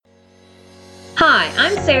Hi,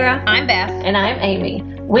 I'm Sarah. I'm Beth. And I'm Amy.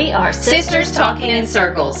 We are Sisters Talking in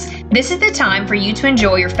Circles. This is the time for you to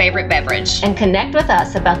enjoy your favorite beverage and connect with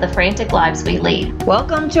us about the frantic lives we lead.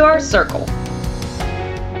 Welcome to our circle.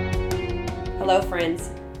 Hello, friends.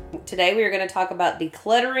 Today we are going to talk about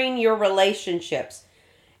decluttering your relationships.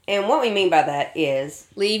 And what we mean by that is...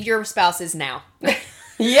 leave your spouses now.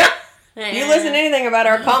 Yep. You listen to anything about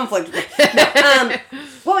our conflict.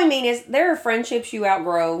 What we mean is there are friendships you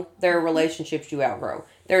outgrow. There are relationships you outgrow.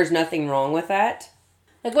 There's nothing wrong with that.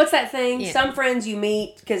 Like, what's that thing? Yeah. Some friends you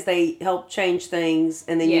meet because they help change things,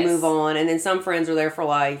 and then you move on. And then some friends are there for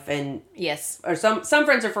life. And or some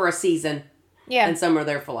friends are for a season. Yeah. And some are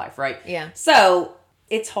there for life, right? Yeah. So,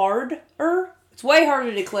 it's harder. It's way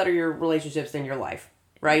harder to declutter your relationships than your life.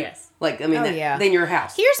 Right? Yes. Like, I mean, than your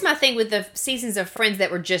house. Here's my thing with the seasons of friends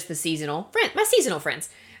that were just my seasonal friends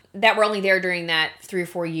that were only there during that 3 or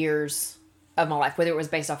 4 years of my life, whether it was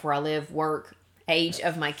based off where I live, work, age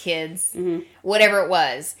of my kids, whatever it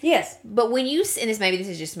was. Yes. But when you, and this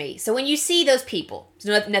is just me, so when you see those people,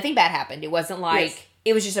 nothing bad happened. It wasn't like,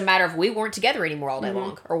 it was just a matter of we weren't together anymore all day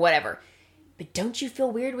long or whatever. But don't you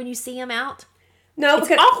feel weird when you see them out? No,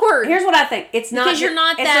 it's awkward. Here's what I think. It's not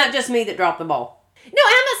just me that dropped the ball. No,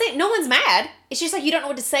 and I'm not saying no one's mad. It's just like you don't know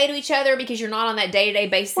what to say to each other because you're not on that day-to-day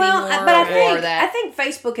basis anymore. But I think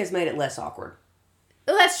Facebook has made it less awkward.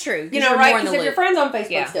 Well, that's true. You know, right? Because if your friends on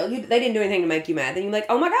Facebook still, they didn't do anything to make you mad. Then you're like,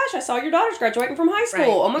 oh my gosh, I saw your daughter's graduating from high school. Right.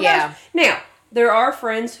 Oh my gosh. Now, there are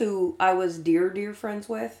friends who I was dear friends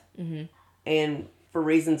with. Mm-hmm. And for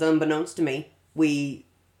reasons unbeknownst to me, we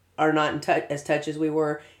are not in touch as we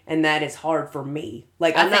were. And that is hard for me.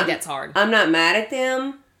 Like, I think that's hard. I'm not mad at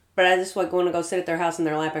them. But I just want to go sit at their house in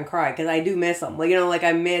their lap and cry because I do miss them. Like, like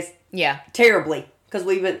I miss terribly because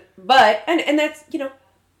we've been. But and that's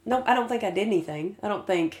no, I don't think I did anything. I don't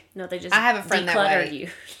think. No, they just. I have a friend that way. You.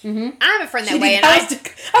 Mm-hmm. I have a friend that way, and I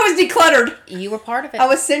was decluttered. You were part of it. I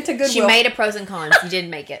was sent to Goodwill. She made a pros and cons. You didn't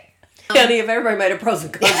make it. Honey, if everybody made a pros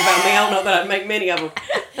and cons about me, I don't know that I'd make many of them.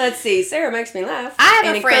 Let's see. Sarah makes me laugh. I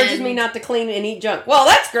have a friend encourages me not to clean and eat junk. Well,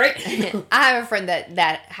 that's great. I have a friend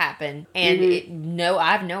that happened, and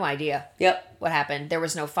I have no idea. Yep. What happened? There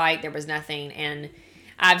was no fight. There was nothing, and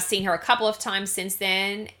I've seen her a couple of times since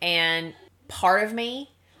then. And part of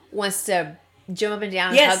me wants to jump up and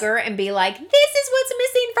down and hug her and be like, "This is what's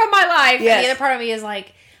missing from my life." Yes. And the other part of me is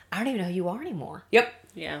like, "I don't even know who you are anymore." Yep.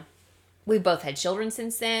 Yeah. We've both had children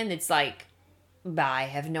since then. It's like, I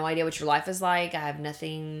have no idea what your life is like. I have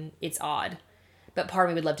nothing. It's odd. But part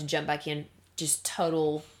of me would love to jump back in just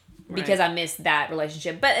total because I missed that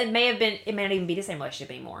relationship. But it may not even be the same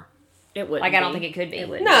relationship anymore. It wouldn't. Like, I don't think it could be. It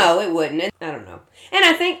wouldn't. I don't know. And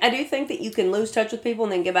I do think that you can lose touch with people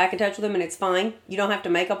and then get back in touch with them and it's fine. You don't have to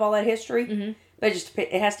make up all that history. Mm-hmm. But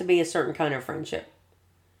it has to be a certain kind of friendship.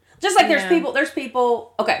 Just like there's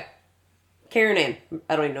people, okay. Karen Ann.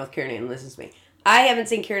 I don't even know if Karen Ann listens to me. I haven't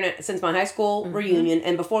seen Karen Ann since my high school reunion,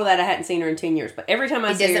 and before that I hadn't seen her in 10 years. But every time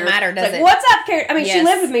I see her... It doesn't matter, does it? What's up, Karen? I mean, she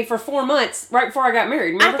lived with me for 4 months right before I got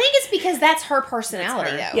married, remember? I think it's because that's her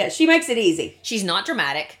personality, though. Yeah, she makes it easy. She's not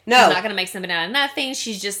dramatic. No. She's not going to make something out of nothing.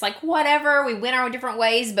 She's just like, whatever, we went our own different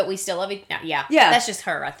ways, but we still love each other. Yeah. That's just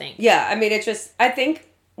her, I think. Yeah, I mean, I think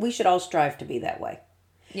we should all strive to be that way.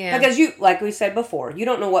 Yeah. Because like we said before, you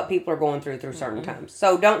don't know what people are going through certain times.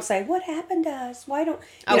 So don't say, what happened to us? Why don't...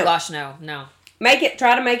 gosh, no.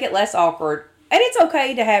 Try to make it less awkward. And it's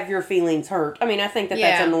okay to have your feelings hurt. I mean, I think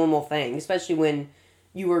that's a normal thing, especially when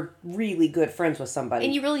you were really good friends with somebody.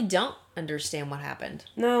 And you really don't understand what happened.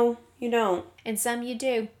 No, you don't. And some you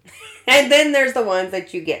do. And then there's the ones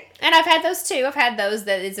that you get. And I've had those too. I've had those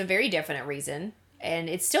that it's a very definite reason. And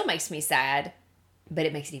it still makes me sad, but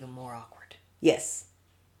it makes it even more awkward. Yes.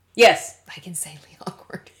 Like insanely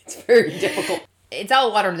awkward. It's very difficult. It's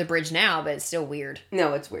all water under the bridge now, but it's still weird.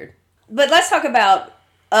 No, it's weird. But let's talk about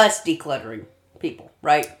us decluttering people,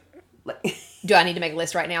 right? Do I need to make a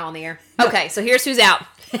list right now on the air? Okay, so here's who's out.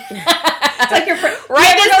 It's like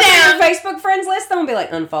write this down. Your Facebook friends list. Don't be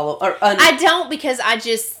like unfollow or I don't because I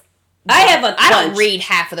don't read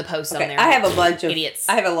half of the posts on there. I have a bunch of idiots.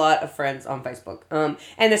 I have a lot of friends on Facebook. And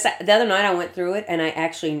the other night I went through it and I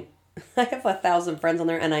have 1,000 friends on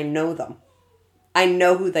there and I know them. I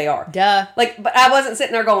know who they are. Duh. But I wasn't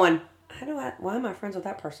sitting there going, why am I friends with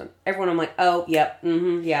that person? Everyone, I'm like, oh, yep,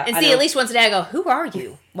 yeah. And see, at least once a day I go, who are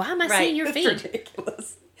you? Why am I seeing your feed? It's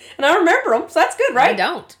ridiculous. And I remember them, so that's good, right? I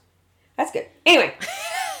don't. That's good. Anyway,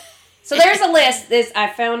 so there's a list.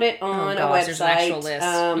 I found it on a website. There's an actual list.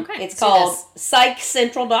 It's called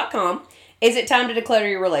psychcentral.com. Is it time to declutter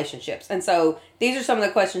your relationships? And so these are some of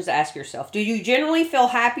the questions to ask yourself. Do you generally feel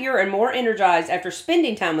happier and more energized after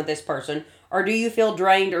spending time with this person, or do you feel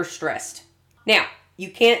drained or stressed? Now, you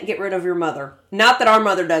can't get rid of your mother. Not that our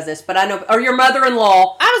mother does this, but I know, or your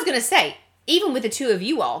mother-in-law. I was going to say, even with the two of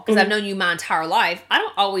you all, because I've known you my entire life, I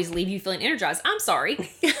don't always leave you feeling energized. I'm sorry.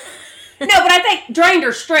 No, but I think drained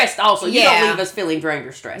or stressed also. You don't leave us feeling drained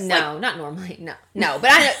or stressed. No, not normally. No.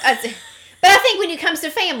 But I think when it comes to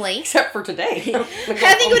family, except for today, I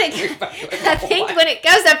think when it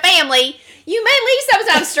goes to family, you may leave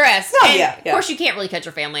sometimes stressed. Oh, and yeah. Of course, you can't really cut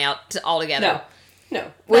your family out altogether.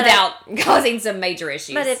 No. Without causing some major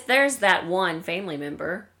issues. But if there's that one family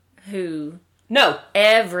member who... No.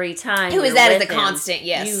 Every time who is that as a constant,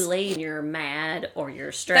 yes. You leave, you're mad or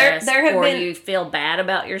you're stressed or you feel bad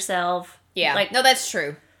about yourself. Yeah. No, that's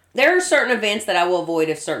true. There are certain events that I will avoid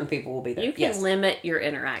if certain people will be there. You can limit your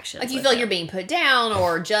interactions. Like you feel you're being put down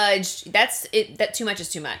or judged. That's it. That too much is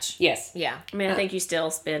too much. Yes. Yeah. I mean, I think you still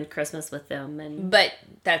spend Christmas with them, but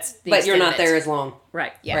that's the but you're not there as long,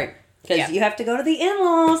 right? Yeah. Right. Because you have to go to the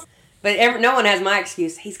in-laws. But no one has my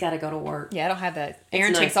excuse. He's got to go to work. Yeah, I don't have that.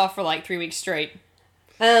 Aaron takes off for like 3 weeks straight.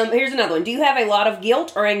 Here's another one. Do you have a lot of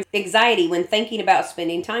guilt or anxiety when thinking about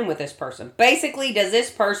spending time with this person? Basically, does this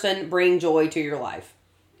person bring joy to your life?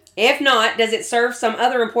 If not, does it serve some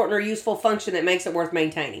other important or useful function that makes it worth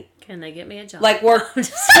maintaining? Can they get me a job? Like work. They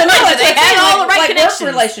have all the right connections. Work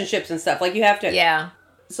relationships and stuff. Like you have to. Yeah.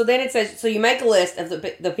 So then it says, so you make a list of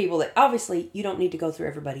the people that, obviously, you don't need to go through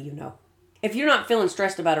everybody you know. If you're not feeling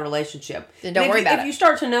stressed about a relationship, then don't worry about it. If you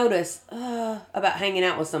start to notice about hanging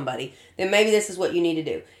out with somebody, then maybe this is what you need to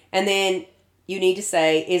do. And then you need to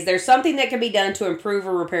say, is there something that can be done to improve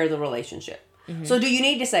or repair the relationship? Mm-hmm. So do you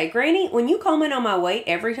need to say, Granny, when you comment on my weight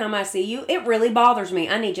every time I see you, it really bothers me.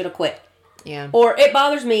 I need you to quit. Yeah. Or it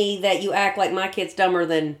bothers me that you act like my kid's dumber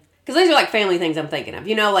than... Because these are like family things I'm thinking of.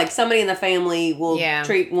 You know, like somebody in the family will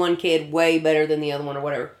treat one kid way better than the other one or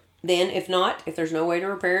whatever. Then, if not, if there's no way to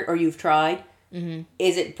repair it or you've tried,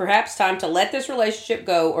 is it perhaps time to let this relationship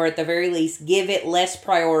go or at the very least give it less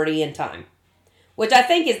priority and time? Which I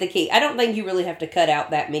think is the key. I don't think you really have to cut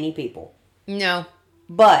out that many people. No.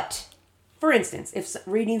 But, for instance, if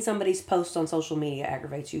reading somebody's posts on social media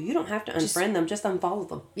aggravates you, you don't have to unfriend them. Just unfollow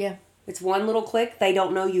them. Yeah. It's one little click. They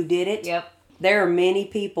don't know you did it. Yep. There are many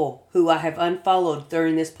people who I have unfollowed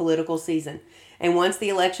during this political season. And once the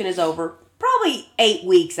election is over, probably 8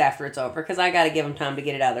 weeks after it's over, because I got to give them time to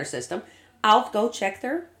get it out of their system, I'll go check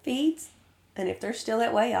their feeds. And if they're still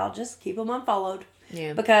that way, I'll just keep them unfollowed.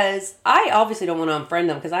 Yeah. Because I obviously don't want to unfriend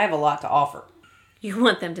them because I have a lot to offer. You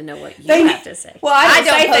want them to know what you have to say. Well, I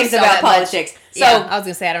don't say things about politics. So, I was going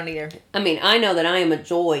to say I don't either. I mean, I know that I am a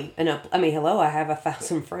joy. And hello, I have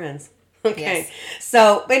 1,000 friends. Okay. Yes.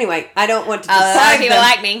 So, anyway, I don't want to deprive people them.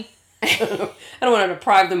 like me. I don't want to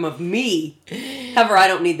deprive them of me. However, I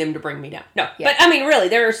don't need them to bring me down. No. Yeah. But, I mean, really,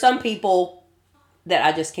 there are some people that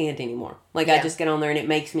I just can't anymore. Like, I just get on there and it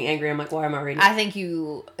makes me angry. I'm like, why am I reading? I think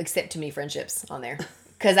you accept too many friendships on there.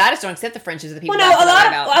 Because I just don't accept the friendships of the people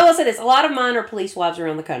I will say this. A lot of mine are police wives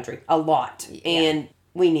around the country. A lot. Yeah. And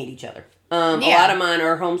we need each other. A lot of mine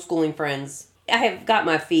are homeschooling friends. I have got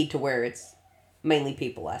my feed to where it's mainly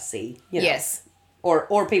people I see. You know, yes.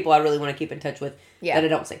 Or people I really want to keep in touch with that I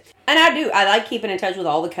don't see. And I do. I like keeping in touch with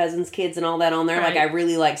all the cousins' kids and all that on there. Right. Like, I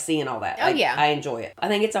really like seeing all that. I enjoy it. I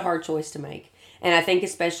think it's a hard choice to make. And I think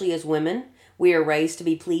especially as women, we are raised to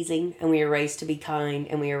be pleasing, and we are raised to be kind,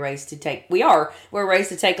 and we are raised to take... We're raised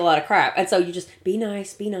to take a lot of crap. And so you just, be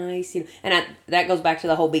nice. You know. And that goes back to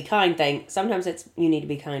the whole be kind thing. Sometimes you need to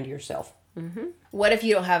be kind to yourself. Mm-hmm. What if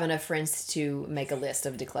you don't have enough friends to make a list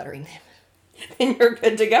of decluttering them? Then you're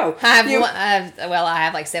good to go. I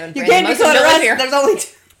have like 7 friends. You can't declutter us. Here. There's only 2.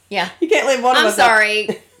 Yeah. You can't leave one of us. I'm sorry.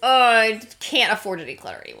 I can't afford to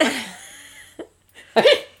declutter anymore.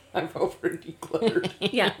 I'm over decluttered.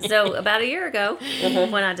 Yeah. So about a year ago,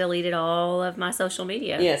 when I deleted all of my social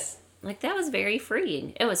media. Yes. Like, that was very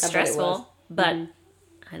freeing. It was stressful, but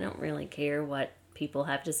I don't really care what people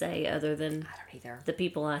have to say other than the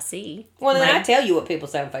people I see. Well, then I tell you what people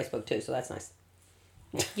say on Facebook, too, so that's nice.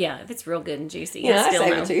 Yeah, if it's real good and juicy. Yeah, I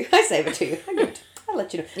save it to you. I save it to you. I'll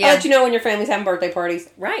let you know. Yeah. I'll let you know when your family's having birthday parties.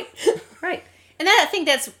 Right. And I think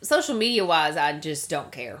that's, social media-wise, I just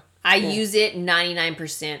don't care. I use it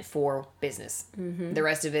 99% for business. Mm-hmm. The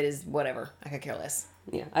rest of it is whatever. I could care less.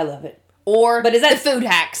 Yeah, I love it. But is that the food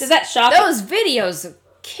hacks? Does that shock Those videos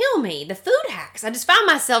kill me. The food hacks. I just find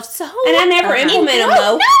myself so... And I never implement them,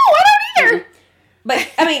 though. No, I don't either. Mm-hmm.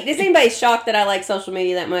 But, I mean, is anybody shocked that I like social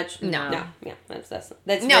media that much? No. Yeah, that's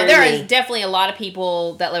no, there are definitely a lot of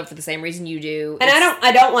people that live for the same reason you do. And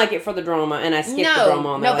I don't like it for the drama, and I skip the drama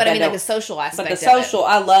on that. No, but I mean, like the social aspect But the social,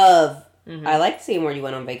 I love I like seeing where you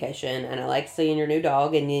went on vacation, and I like seeing your new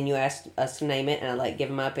dog, and then you asked us to name it, and I like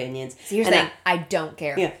giving my opinions. So here's the thing. I don't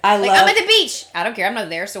care. Yeah, I'm at the beach. I don't care. I'm not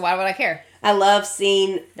there, so why would I care? I love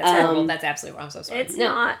seeing... That's horrible. That's absolutely wrong. I'm so sorry. It's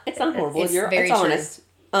not horrible. It's It's honest.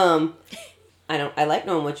 I like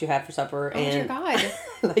knowing what you have for supper, and dear God.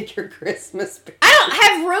 like your Christmas. I don't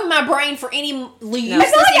have room in my brain for any useless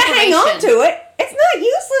It's not like I hang on to it. It's not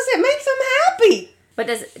useless. It makes them happy. But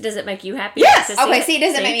does it make you happy? Yes. to see Okay, it? see, it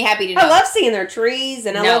doesn't make me happy to know. I love seeing their trees,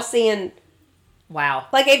 and I love seeing... Wow.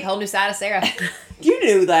 Like a whole new side of Sarah. You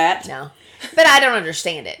knew that. No. But I don't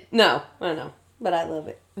understand it. No, I know. But I love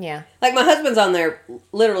it. Yeah. Like, my husband's on there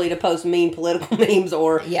literally to post mean political memes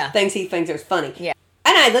or things he thinks is funny. Yeah.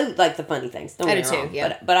 And I do like the funny things. Don't I get do me wrong. too,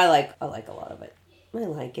 yeah. But I like a lot of it. I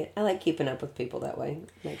like it. I like keeping up with people that way.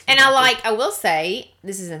 And I will say,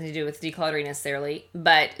 this has nothing to do with decluttering necessarily,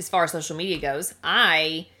 but as far as social media goes,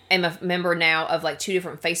 I am a member now of like 2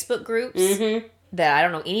 different Facebook groups that I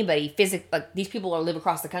don't know anybody like these people live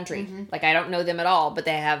across the country. Like I don't know them at all, but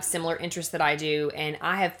they have similar interests that I do. And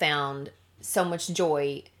I have found so much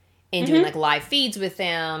joy in doing like live feeds with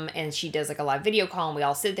them. And she does like a live video call and we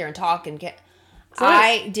all sit there and talk and get,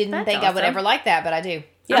 I didn't think I would ever like that, but I do.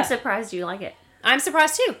 Yeah. I'm surprised you like it. I'm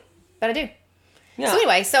surprised too, but I do. Yeah. So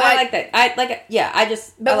anyway, I like that. I like it. Yeah, I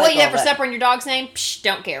just. But like what you have for that. supper and your dog's name? Psh,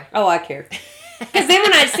 don't care. Oh, I care. Because then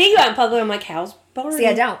when I see you out in public, I'm like, how's Barney? See,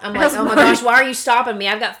 I don't. I'm like, oh my gosh, why are you stopping me?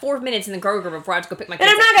 I've got 4 minutes in the Kroger before I have to go pick my kids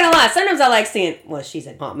And I'm not going to lie. Sometimes I like seeing, well, she's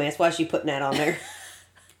a hot mess. Why is she putting that on there?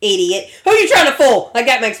 Idiot. Who are you trying to fool? Like,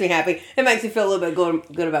 that makes me happy. It makes me feel a little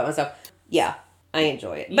bit good about myself. Yeah, I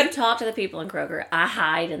enjoy it. But talk to the people in Kroger. I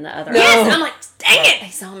hide in the other Yes, I'm like, dang it. They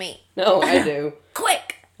saw me. No, I do.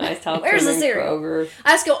 Quick. I talk Where's to the them in cereal? Kroger.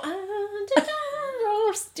 I just go,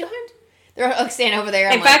 they're standing over there.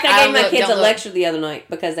 In fact, I gave my kids a don't look. lecture the other night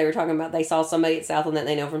because they were talking about they saw somebody at Southland that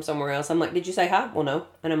they know from somewhere else. I'm like, did you say hi? Well, no.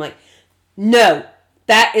 And I'm like, no,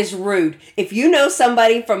 that is rude. If you know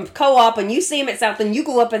somebody from Co-op and you see him at Southland, you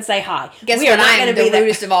go up and say hi. Guess we what? are not I going am to be the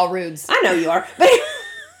rudest of all rudes. I know you are, but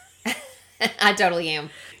I totally am.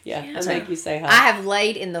 yeah, I make you say hi. I have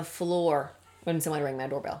laid in the floor when someone rang my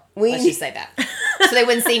doorbell. We Let's need- just say that. So they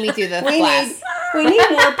wouldn't see me through the glass. We need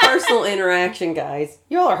more personal interaction, guys.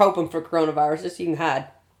 Y'all are hoping for coronavirus just so you can hide.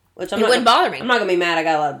 Which I'm It wouldn't bother me. I'm not going to be mad. I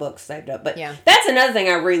got a lot of books saved up. But Yeah. that's another thing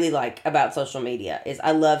I really like about social media is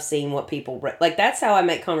I love seeing what people... Like, that's how I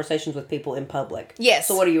make conversations with people in public. Yes.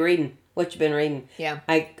 So what are you reading? What you been reading? Yeah.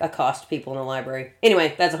 I accost people in the library.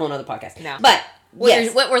 Anyway, that's a whole nother podcast. No. But,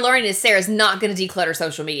 yes. What we're learning is Sarah's not going to declutter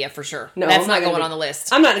social media for sure. No, That's I'm not gonna going be- on the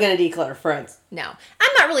list. I'm not going to declutter friends. No. I'm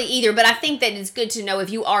not really either, but I think that it's good to know if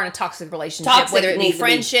you are in a toxic relationship, Toxic whether it be needs to be-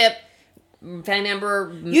 friendship, family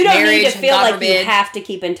member, You don't marriage, need to feel God like forbid. you have to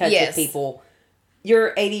keep in touch Yes. with people.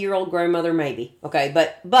 Your 80-year-old grandmother, maybe. Okay,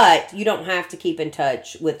 but you don't have to keep in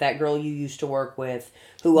touch with that girl you used to work with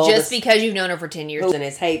who all Just because you've known her for 10 years. and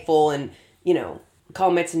is hateful and,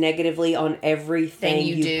 comments negatively on everything Thing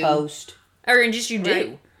you you do. post. Or just you do.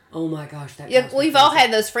 Right. Oh my gosh, that Yeah, drives me we've all crazy.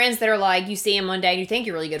 had those friends that are like, you see them one day and you think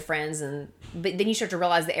you're really good friends, but then you start to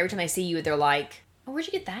realize that every time they see you, they're like, oh, where'd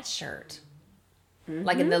you get that shirt?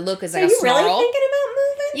 Like, and the look is So like a you snarl. really thinking about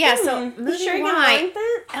moving? Yeah, so You moving sure you're gonna right. like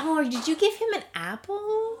that? Oh, or did you give him an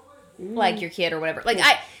apple? Like your kid or whatever. Like,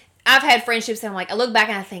 I've had friendships that I'm like, I look back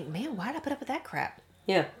and I think, man, why did I put up with that crap?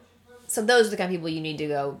 Yeah. So those are the kind of people you need to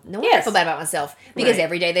go, no wonder I Yes. feel bad about myself. Because Right.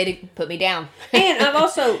 every day they put me down. And I've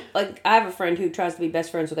also, I have a friend who tries to be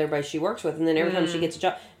best friends with everybody she works with, and then every time she gets a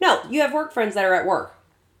job. No, you have work friends that are at work.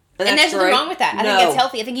 And there's nothing great. wrong with that. I No. think it's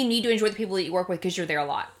healthy. I think you need to enjoy the people that you work with because you're there a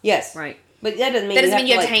lot. Yes. Right. But that doesn't mean That doesn't mean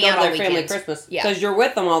you you have have to to hang go out to all their family weekend. Christmas. Yeah. Because you're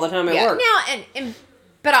with them all the time at work. Now,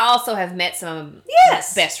 but I also have met some of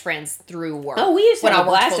Yes. my best friends through work. Oh, we used to when have a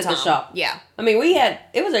I worked blast at the full-time. shop. Yeah. I mean,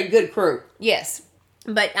 it was a good crew. Yes.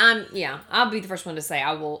 But I'll be the first one to say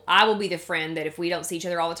I will be the friend that if we don't see each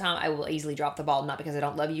other all the time, I will easily drop the ball, not because I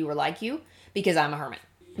don't love you or like you, because I'm a hermit.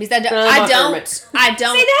 Because I I'm a don't. hermit. See, See, that's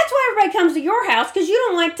why everybody comes to your house, because you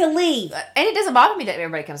don't like to leave. and it doesn't bother me that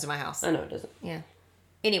everybody comes to my house. I know it doesn't. Yeah.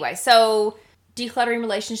 Anyway, so decluttering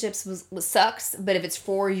relationships sucks, but if it's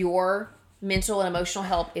for your mental and emotional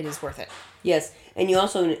health, it is worth it. Yes. And you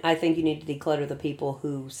also, I think you need to declutter the people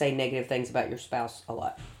who say negative things about your spouse a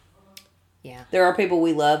lot. Yeah. There are people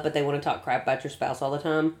we love, but they want to talk crap about your spouse all the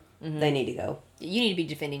time. Mm-hmm. They need to go. You need to be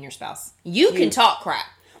defending your spouse. You can talk crap.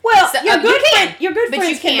 Well, So, your you good can, friend, your good but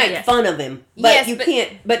friends you can can't. make fun of him, but Yes, you but-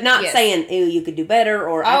 can't. But not Yes. saying, "Ew, you could do better,"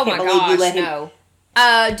 or "I Oh can't my believe gosh, you let him."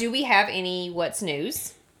 no. Do we have any what's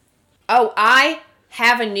news? Oh, I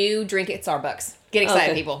have a new drink at Starbucks. Get excited,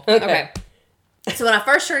 Okay. people. Okay. So when I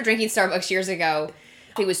first started drinking Starbucks years ago,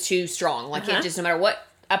 it was too strong. Like it just, no matter what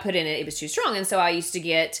I put in it was too strong. And so I used to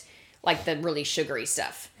get like the really sugary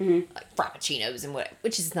stuff, like frappuccinos and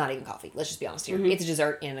which is not even coffee. Let's just be honest here. It's a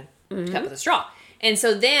dessert in a cup with a straw. And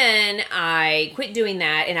so then I quit doing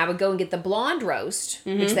that, and I would go and get the blonde roast,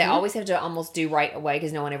 which they always have to almost do right away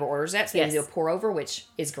because no one ever orders that. So they do a pour over, which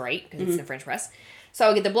is great because it's in French press. So I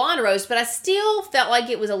would get the blonde roast, but I still felt like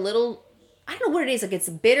it was a little, I don't know what it is, like it's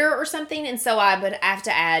bitter or something. And so I would have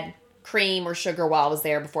to add cream or sugar while I was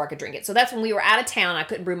there before I could drink it. So that's when we were out of town. I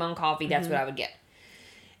couldn't brew my own coffee. That's what I would get.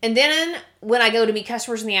 And then when I go to meet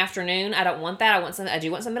customers in the afternoon, I don't want that. I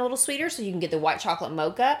do want something a little sweeter, so you can get the white chocolate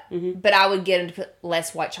mocha. But I would get them to put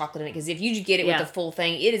less white chocolate in it because if you get it with the full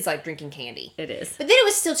thing, it is like drinking candy. It is. But then it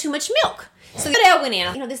was still too much milk. So the I went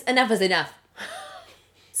in. This enough is enough.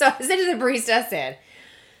 So I said to the barista, I said,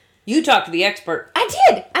 "You talk to the expert." I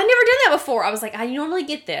did. I never done that before. I was like, I normally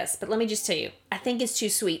get this, but let me just tell you, I think it's too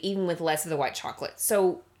sweet, even with less of the white chocolate.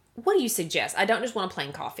 So what do you suggest? I don't just want a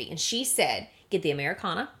plain coffee. And she said, get the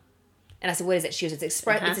Americana. And I said, what is it? She goes, it's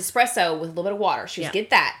espresso with a little bit of water. She goes, get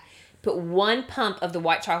that. Put 1 pump of the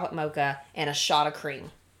white chocolate mocha and a shot of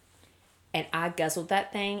cream. And I guzzled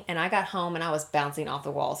that thing, and I got home, and I was bouncing off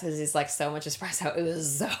the walls because it's like so much espresso. It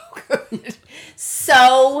was so good.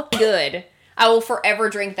 So good. I will forever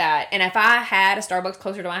drink that. And if I had a Starbucks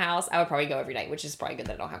closer to my house, I would probably go every day, which is probably good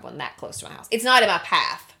that I don't have one that close to my house. It's not in my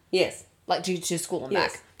path. Yes. Like to school and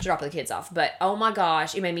back to drop the kids off. But oh my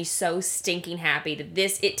gosh, it made me so stinking happy that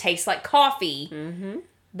it tastes like coffee,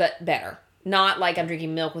 but better. Not like I'm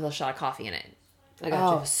drinking milk with a shot of coffee in it. I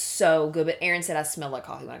got you. So good. But Aaron said I smelled like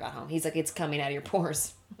coffee when I got home. He's like, it's coming out of your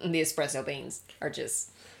pores. And the espresso beans are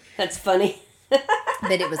just... That's funny.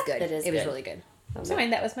 But it was good. It was really good. Okay. So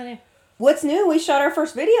that was my name. What's new? We shot our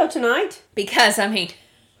first video tonight. Because,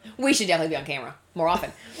 we should definitely be on camera more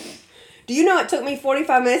often. Do you know it took me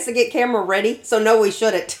 45 minutes to get camera ready? So no, we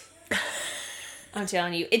shouldn't. I'm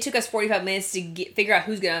telling you, it took us 45 minutes to figure out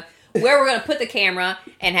where we're gonna put the camera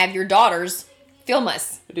and have your daughters film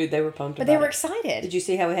us. Dude, they were pumped. But they were excited. Did you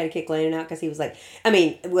see how we had to kick Landon out because he was like,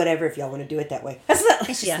 whatever if y'all want to do it that way.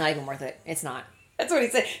 It's just not even worth it. It's not. That's what he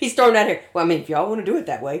said. He stormed out here. Well, if y'all want to do it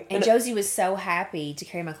that way. And Josie was so happy to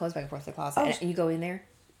carry my clothes back and forth to the closet. And you go in there,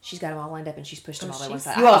 she's got them all lined up and she's pushed them all to one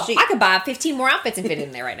side. I could buy 15 more outfits and fit it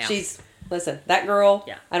in there right now. Listen, that girl,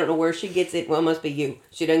 I don't know where she gets it. Well, it must be you.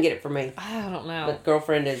 She doesn't get it from me. I don't know. But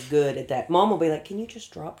girlfriend is good at that. Mom will be like, can you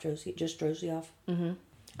just drop Josie off? Mm-hmm.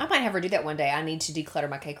 I might have her do that one day. I need to declutter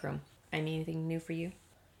my cake room. Anything new for you?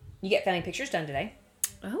 You get family pictures done today.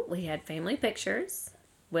 Oh, we had family pictures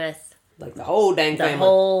with... Like the whole dang family. The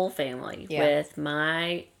whole family. Yeah. With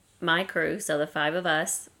my crew, so the 5 of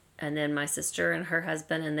us, and then my sister and her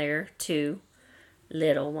husband and their 2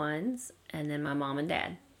 little ones, and then my mom and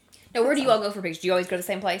dad. Now, where do you all go for pictures? Do you always go to the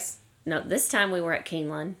same place? No, this time we were at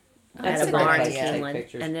Keeneland. At a barn in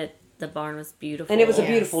Keeneland. And the barn was beautiful. And it was a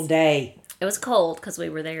beautiful day. It was cold because we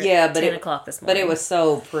were there at 10 o'clock this morning. But it was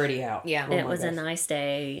so pretty out. Yeah. It was a nice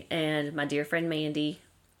day. And my dear friend Mandy,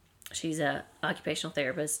 she's a occupational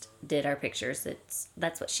therapist, did our pictures.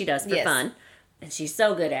 That's what she does for fun. And she's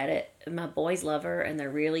so good at it. My boys love her, and they're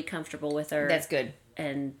really comfortable with her. That's good.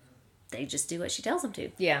 And they just do what she tells them to.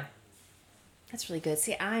 Yeah. That's really good.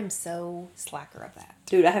 See, I'm so slacker of that.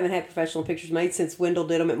 Dude, I haven't had professional pictures made since Wendell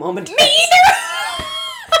did them at Mom and Dad's. Me either!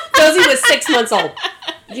 Josie was 6 months old.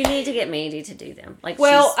 You need to get Mandy to do them.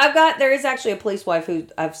 There is actually a police wife who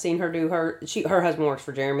I've seen her do her husband works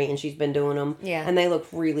for Jeremy and she's been doing them. Yeah. And they look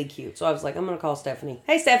really cute. So I was like, I'm going to call Stephanie.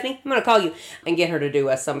 Hey, Stephanie, I'm going to call you and get her to do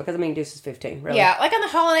us some because Deuce is 15, really. Yeah, like on the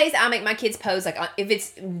holidays, I make my kids pose. Like if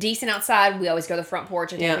it's decent outside, we always go to the front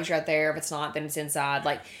porch and take a picture out there. If it's not, then it's inside.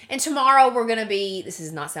 And tomorrow we're going to be, this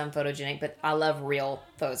does not sound photogenic, but I love real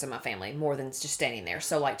photos of my family more than just standing there.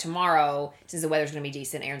 So tomorrow, since the weather's going to be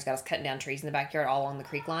decent, Aaron's got us cutting down trees in the backyard all along the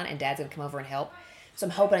creek line and Dad's going to come over and help. So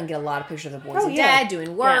I'm hoping I can get a lot of pictures of the boys and Dad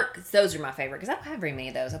doing work. Yeah. Those are my favorite because I don't have very many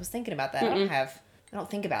of those. I was thinking about that. Mm-mm. I don't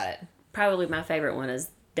think about it. Probably my favorite one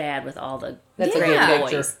is Dad with all the That's great a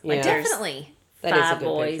good boys. Yeah. Definitely. 5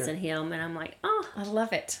 boys and him, and I'm like, oh, I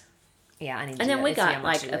love it. Yeah, I need to. And do then that. we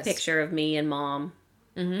got a picture of me and Mom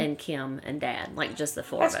and Kim and Dad, just the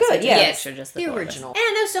 4 of us. That's good. Yes, just the original. And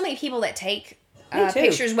I know so many people that take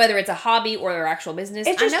pictures, whether it's a hobby or their actual business.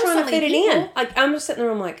 It's just trying to fit it in. I'm just sitting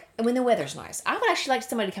there, I'm like... And when the weather's nice. I would actually like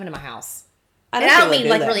somebody to come to my house. I don't mean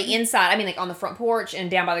really inside. I mean on the front porch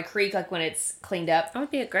and down by the creek, when it's cleaned up. That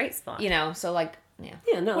would be a great spot. So yeah.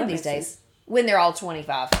 Yeah, no, one of these days. When they're all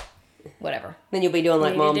 25. Whatever. Then you'll be doing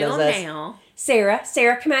like Mom does us. Now. Sarah,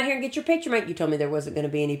 come out here and get your picture, mate. You told me there wasn't going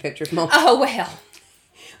to be any pictures, Mom. Oh, well.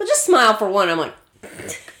 Well, just smile for one. I'm like,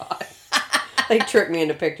 God. They trick me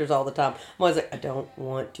into pictures all the time. I'm always like, I don't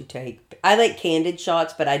want to take... I like candid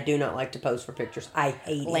shots, but I do not like to pose for pictures. I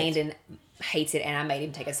hate it. Landon hates it, and I made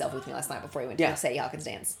him take a selfie with me last night before he went to the Sadie Hawkins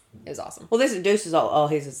dance. It was awesome. Well, this is Deuce's all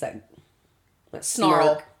his is that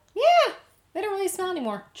snarl. Smirk. Yeah. They don't really smile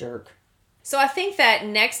anymore. Jerk. So I think that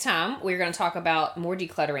next time we're going to talk about more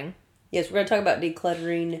decluttering. Yes, we're going to talk about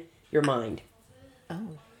decluttering your mind.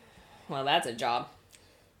 Oh. Well, that's a job.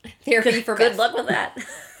 Therapy for Good luck with that.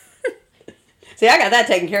 See, I got that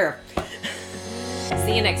taken care of.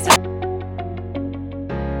 See you next time.